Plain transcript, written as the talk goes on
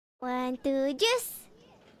Want to juice?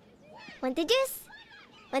 Want to juice?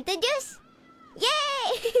 Want to juice?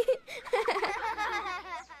 Yay!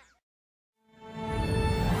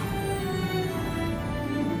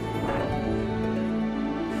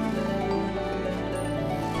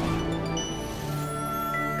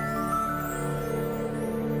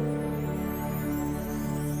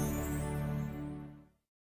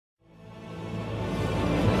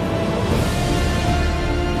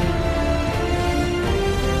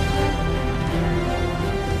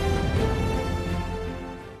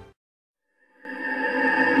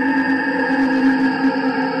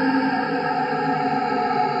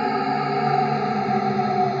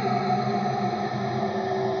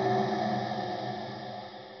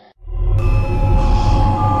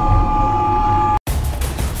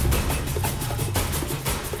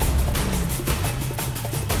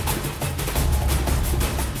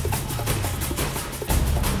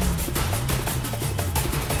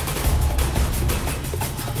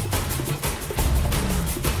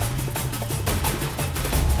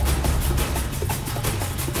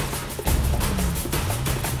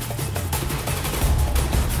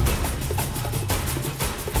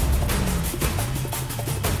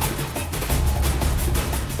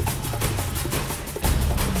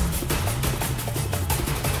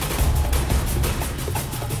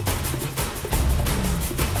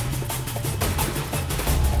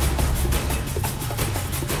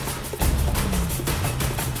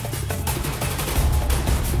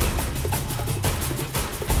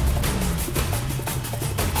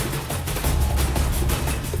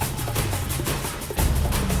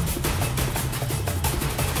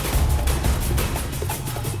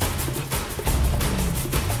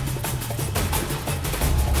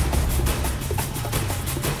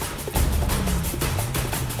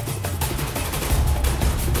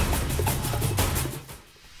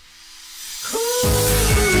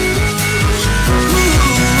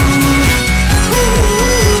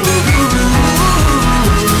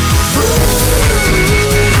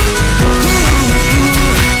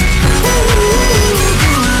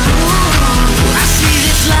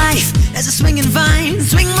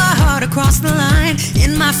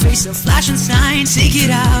 A flashing sign, take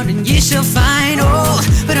it out and you shall find. Old,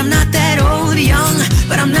 but I'm not that old. Young,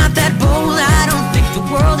 but I'm not that bold. I don't think the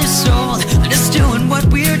world is sold. I'm just doing what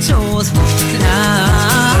we're told. And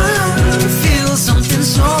I feel something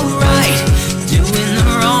so right, doing the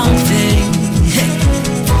wrong thing.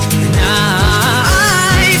 And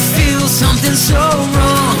I feel something so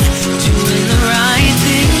wrong, doing the right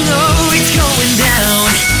thing. Oh, it's going down.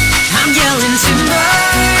 I'm yelling timber,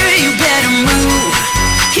 you better move,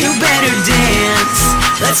 you better dance,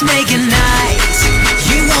 let's make a night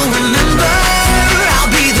you won't remember. I'll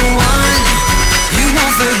be the one you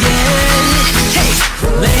won't forget. Hey,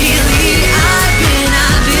 lately I've been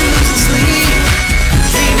losing sleep,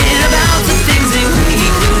 dreaming about the things that we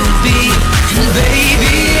could be. And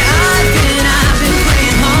baby, I've been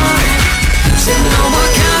praying hard, said no more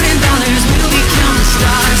counting dollars, we'll be counting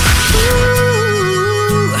stars.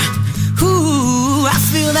 Ooh, I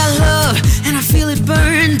feel that love and I feel it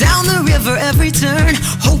burn down the river every turn.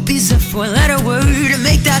 Hope is a four-letter word to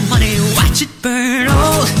make that money, watch it burn.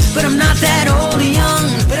 Old, but I'm not that old.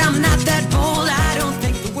 Young, but I'm not that bold. I don't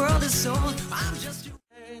think the world is sold. I'm just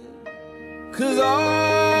 'Cause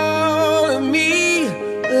all of me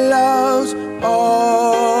loves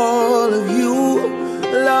all of you.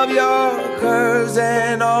 Love your curves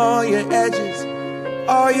and all your edges,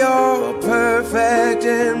 all your perfect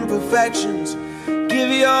imperfections. Give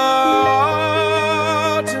your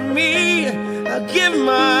all to me, I'll give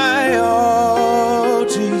my all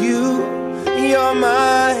to you. You're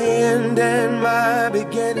my end and my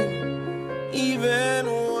beginning, even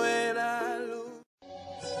when I lose.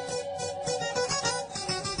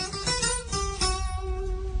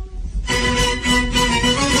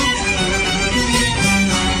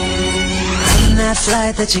 on that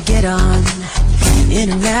flight that you get on,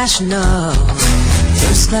 international,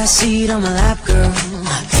 first class seat on my lap, girl,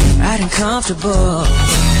 riding comfortable.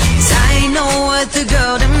 'Cause I know what the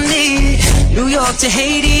girl them need, New York to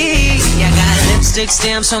Haiti. I got lipstick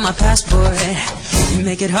stamps on my passport, you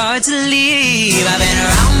make it hard to leave. I've been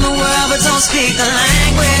around the world but don't speak the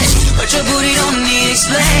language, but your booty don't need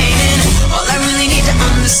explaining. All I really need to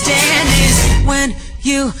understand is when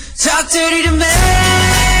you talk dirty to me.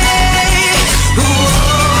 Ooh,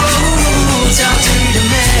 talk dirty to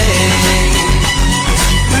me. Talk dirty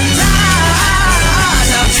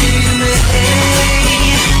to me.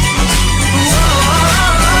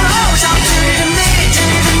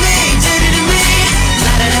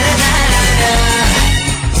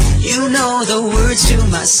 You know the words to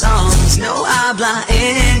my songs, no habla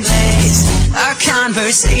English.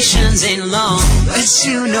 conversations ain't long, but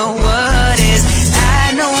you know what is.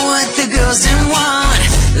 I know what the girls didn't want.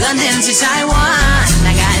 London to Taiwan,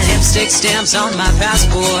 I got lipstick stamps on my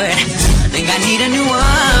passport. I think I need a new one.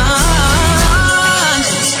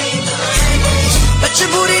 But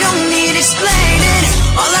your booty don't need explaining.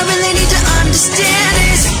 All I really need to understand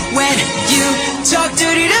is when you talk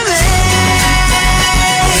dirty to me.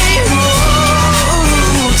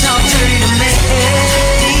 Oh, talk dirty to me.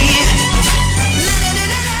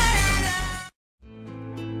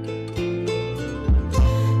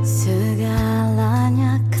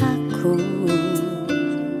 Segalanya kaku,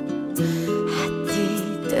 hati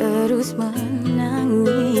terus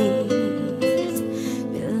menangis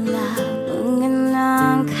bila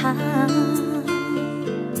mengenangkan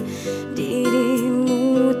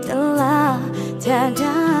dirimu telah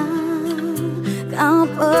tiada. Kau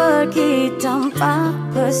pergi tanpa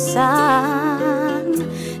pesan,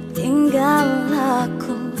 tinggal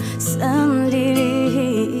aku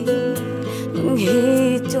sendiri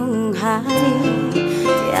menghitung hari,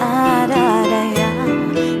 tiada daya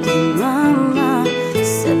di mana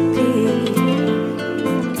sepi.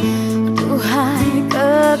 Duhai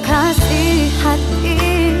kekasih hati,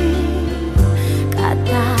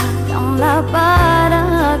 katakanlah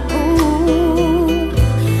padaku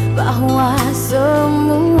bahwa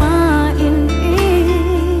semua ini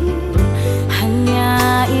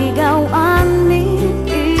hanya igauan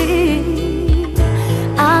mimpi.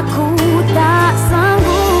 Aku tak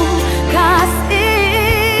sanggup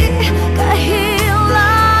kasih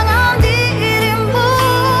kehilangan dirimu.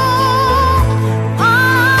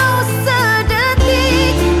 Oh,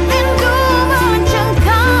 sedetik rindu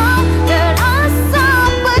mencengkam terasa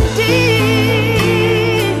pedih.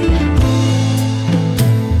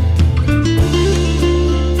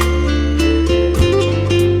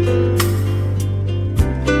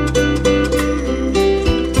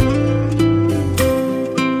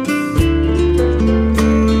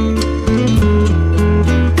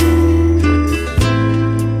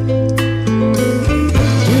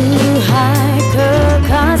 Duhai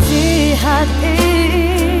kekasih hati,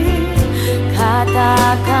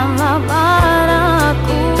 katakanlah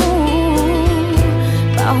padaku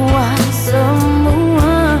bahwa